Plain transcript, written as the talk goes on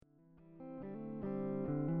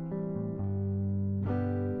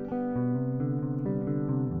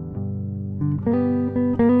Hello,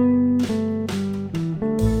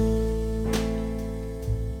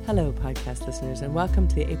 podcast listeners, and welcome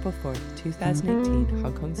to the April 4th, 2018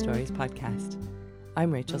 Hong Kong Stories podcast.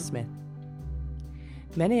 I'm Rachel Smith.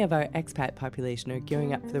 Many of our expat population are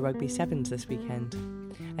gearing up for the Rugby Sevens this weekend,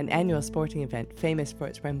 an annual sporting event famous for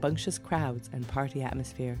its rambunctious crowds and party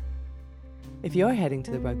atmosphere. If you're heading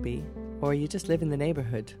to the rugby, or you just live in the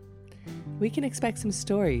neighbourhood, we can expect some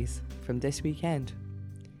stories from this weekend.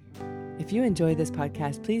 If you enjoy this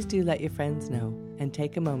podcast, please do let your friends know and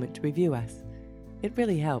take a moment to review us. It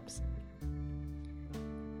really helps.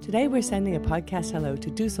 Today we're sending a podcast hello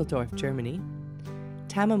to Dusseldorf, Germany,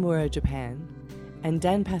 Tamamura, Japan, and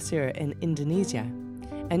Denpasar in Indonesia,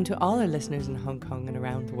 and to all our listeners in Hong Kong and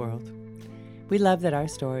around the world. We love that our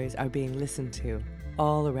stories are being listened to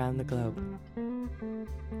all around the globe.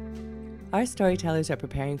 Our storytellers are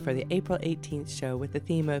preparing for the April 18th show with the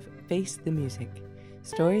theme of Face the Music,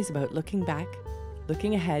 stories about looking back,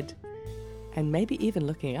 looking ahead, and maybe even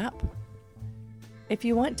looking up. If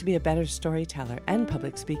you want to be a better storyteller and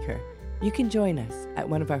public speaker, you can join us at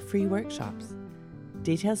one of our free workshops.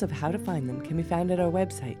 Details of how to find them can be found at our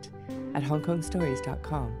website at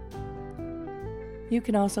hongkongstories.com. You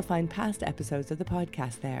can also find past episodes of the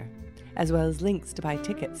podcast there, as well as links to buy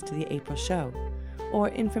tickets to the April show, or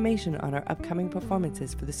information on our upcoming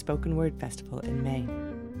performances for the Spoken Word Festival in May.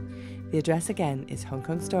 The address again is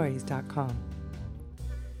hongkongstories.com.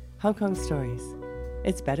 Hong Kong Stories.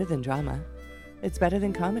 It's better than drama. It's better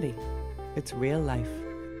than comedy. It's real life.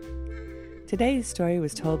 Today's story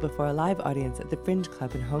was told before a live audience at the Fringe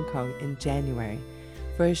Club in Hong Kong in January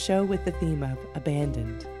for a show with the theme of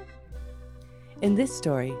Abandoned. In this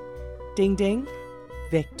story, Ding Ding,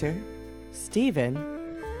 Victor, Stephen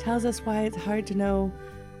tells us why it's hard to know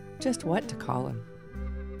just what to call him.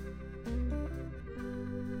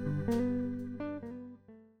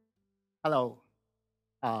 Hello,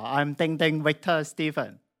 I'm Ding Ding Victor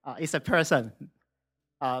Stephen. It's a person.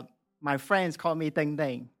 My friends call me Ding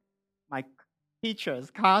Ding. My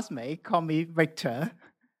teachers, classmates call me Victor.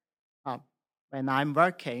 When I'm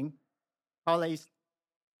working, college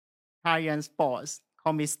clients' boss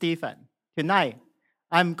call me Stephen. Tonight,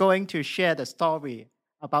 I'm going to share the story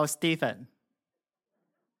about Stephen.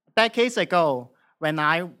 Decades ago, when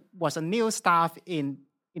I was a new staff in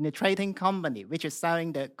a trading company, which is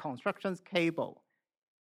selling the construction cable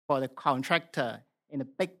for the contractor in a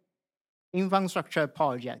big infrastructure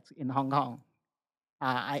project in Hong Kong.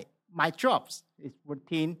 My job is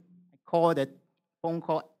routine. I call the phone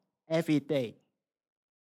call every day.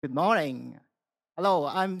 Good morning. Hello,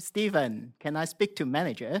 I'm Stephen. Can I speak to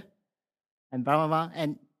manager? And blah, blah, blah,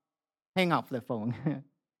 and hang up the phone.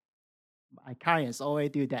 My clients always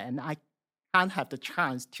do that, and I can't have the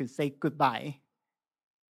chance to say goodbye.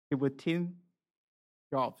 The routine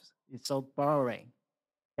jobs is so boring.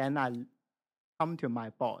 Then I come to my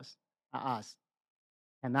boss. I ask,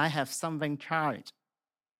 can I have something challenge?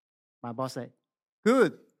 My boss said,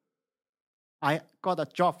 good. I got a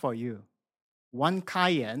job for you. One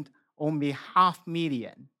client owed me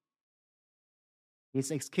 $500,000.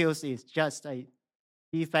 His excuse is just a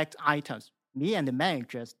defect items. Me and the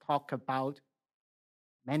managers talk about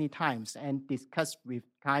many times and discuss with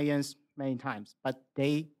clients many times, but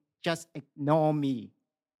they just ignore me.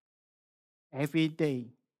 Every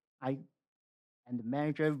day, I and the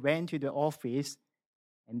manager went to the office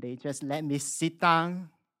and they just let me sit down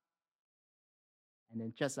and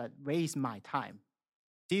then just waste my time.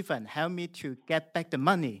 Stephen, help me to get back the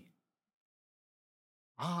money.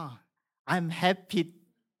 I'm happy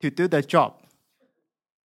to do the job.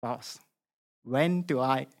 Boss, when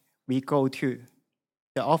we go to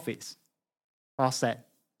the office? Boss said,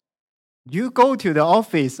 you go to the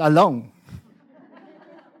office alone.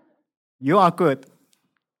 You are good.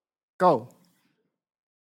 Go.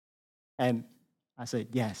 And I said,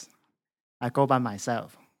 yes. I go by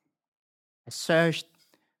myself. I searched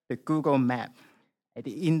the Google map at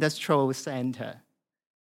the industrial center.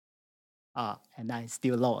 And I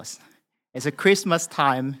still lost. It's a Christmas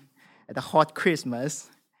time, at a hot Christmas,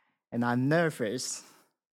 and I'm nervous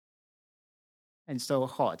and so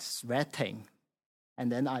hot, sweating.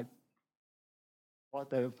 And then I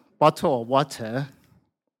bought a bottle of water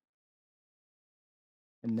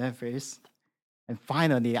and nervous. And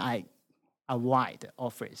finally, I arrived at the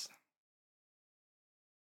office.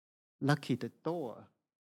 Lucky the door.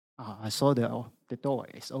 I saw the door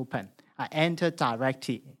is open. I entered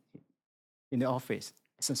directly in the office.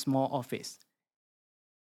 It's a small office.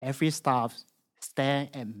 Every staff stared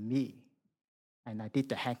at me, and I did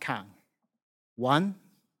the head count. 1,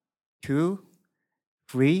 2,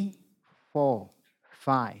 3, 4,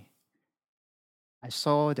 5. I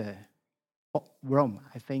saw the room.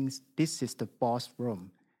 I think this is the boss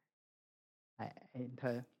room. I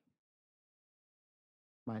enter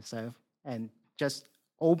myself and just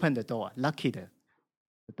open the door. Lucky the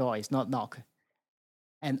door is not locked.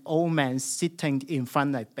 An old man sitting in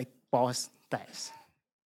front of the big boss desk.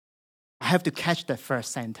 I have to catch the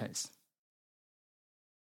first sentence.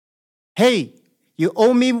 Hey, you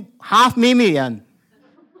owe me $500,000.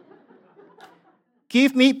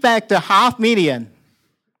 Give me back the $500,000.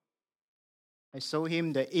 I show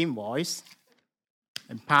him the invoice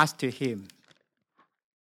and pass to him.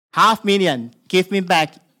 $500,000, give me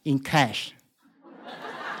back in cash.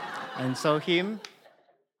 And show him,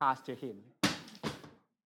 pass to him.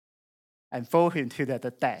 And follow him to the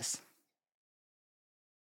desk.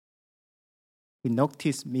 He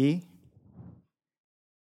noticed me.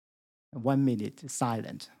 1 minute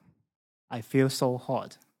silent. I feel so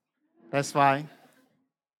hot. That's why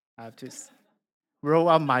I have to roll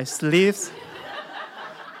up my sleeves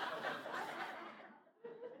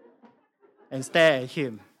and stare at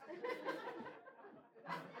him.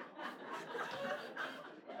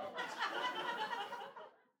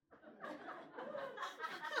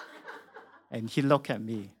 And he looked at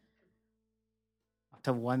me.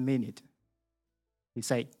 After 1 minute, he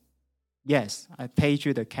said, yes, I paid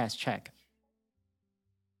you the cash check.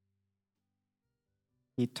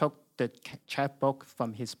 He took the checkbook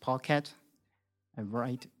from his pocket and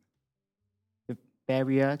write the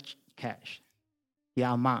barrier cash, the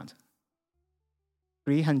amount,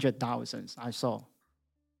 300,000 I saw.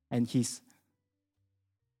 And he's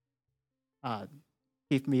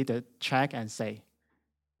give me the check and say,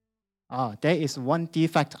 there is one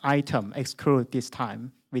defect item excluded this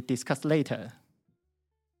time. We discuss later.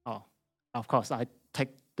 Of course, I take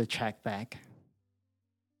the check back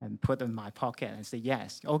and put it in my pocket and say,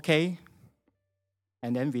 yes, okay.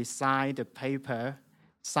 And then we sign the paper,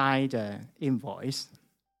 sign the invoice,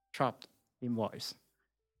 chopped invoice,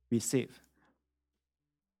 receive.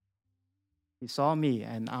 He saw me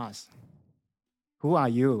and asked, who are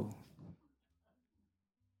you?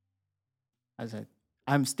 I said,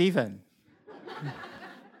 I'm Stephen.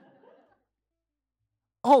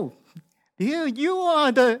 Oh, you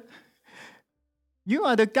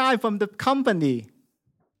are the guy from the company.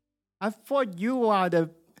 I thought you are the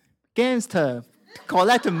gangster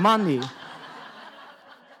collecting money.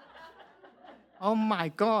 Oh my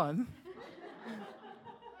God.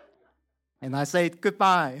 And I said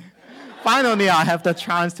goodbye. Finally, I have the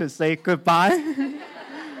chance to say goodbye.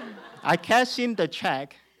 I cashed in the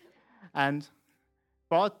check and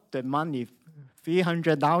brought the money,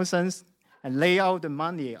 300,000, and lay out the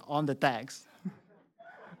money on the desk.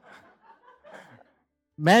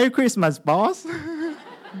 Merry Christmas, boss.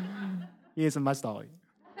 Here's my story.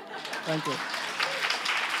 Thank you.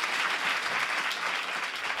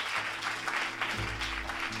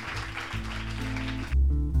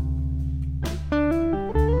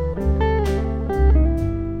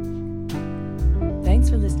 Thanks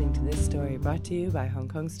for listening to this story brought to you by Hong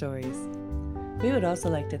Kong Stories. We would also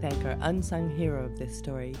like to thank our unsung hero of this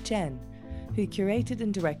story, Jen, who curated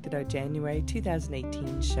and directed our January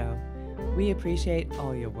 2018 show. We appreciate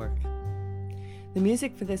all your work. The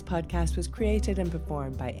music for this podcast was created and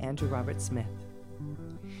performed by Andrew Robert Smith.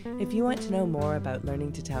 If you want to know more about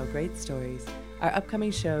learning to tell great stories, our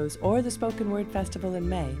upcoming shows, or the Spoken Word Festival in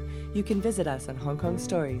May, you can visit us on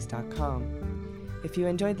hongkongstories.com. If you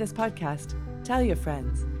enjoyed this podcast, tell your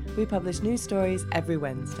friends. We publish new stories every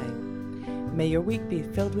Wednesday. May your week be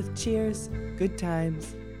filled with cheers, good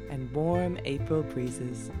times, and warm April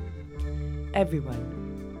breezes.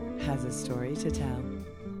 Everyone has a story to tell.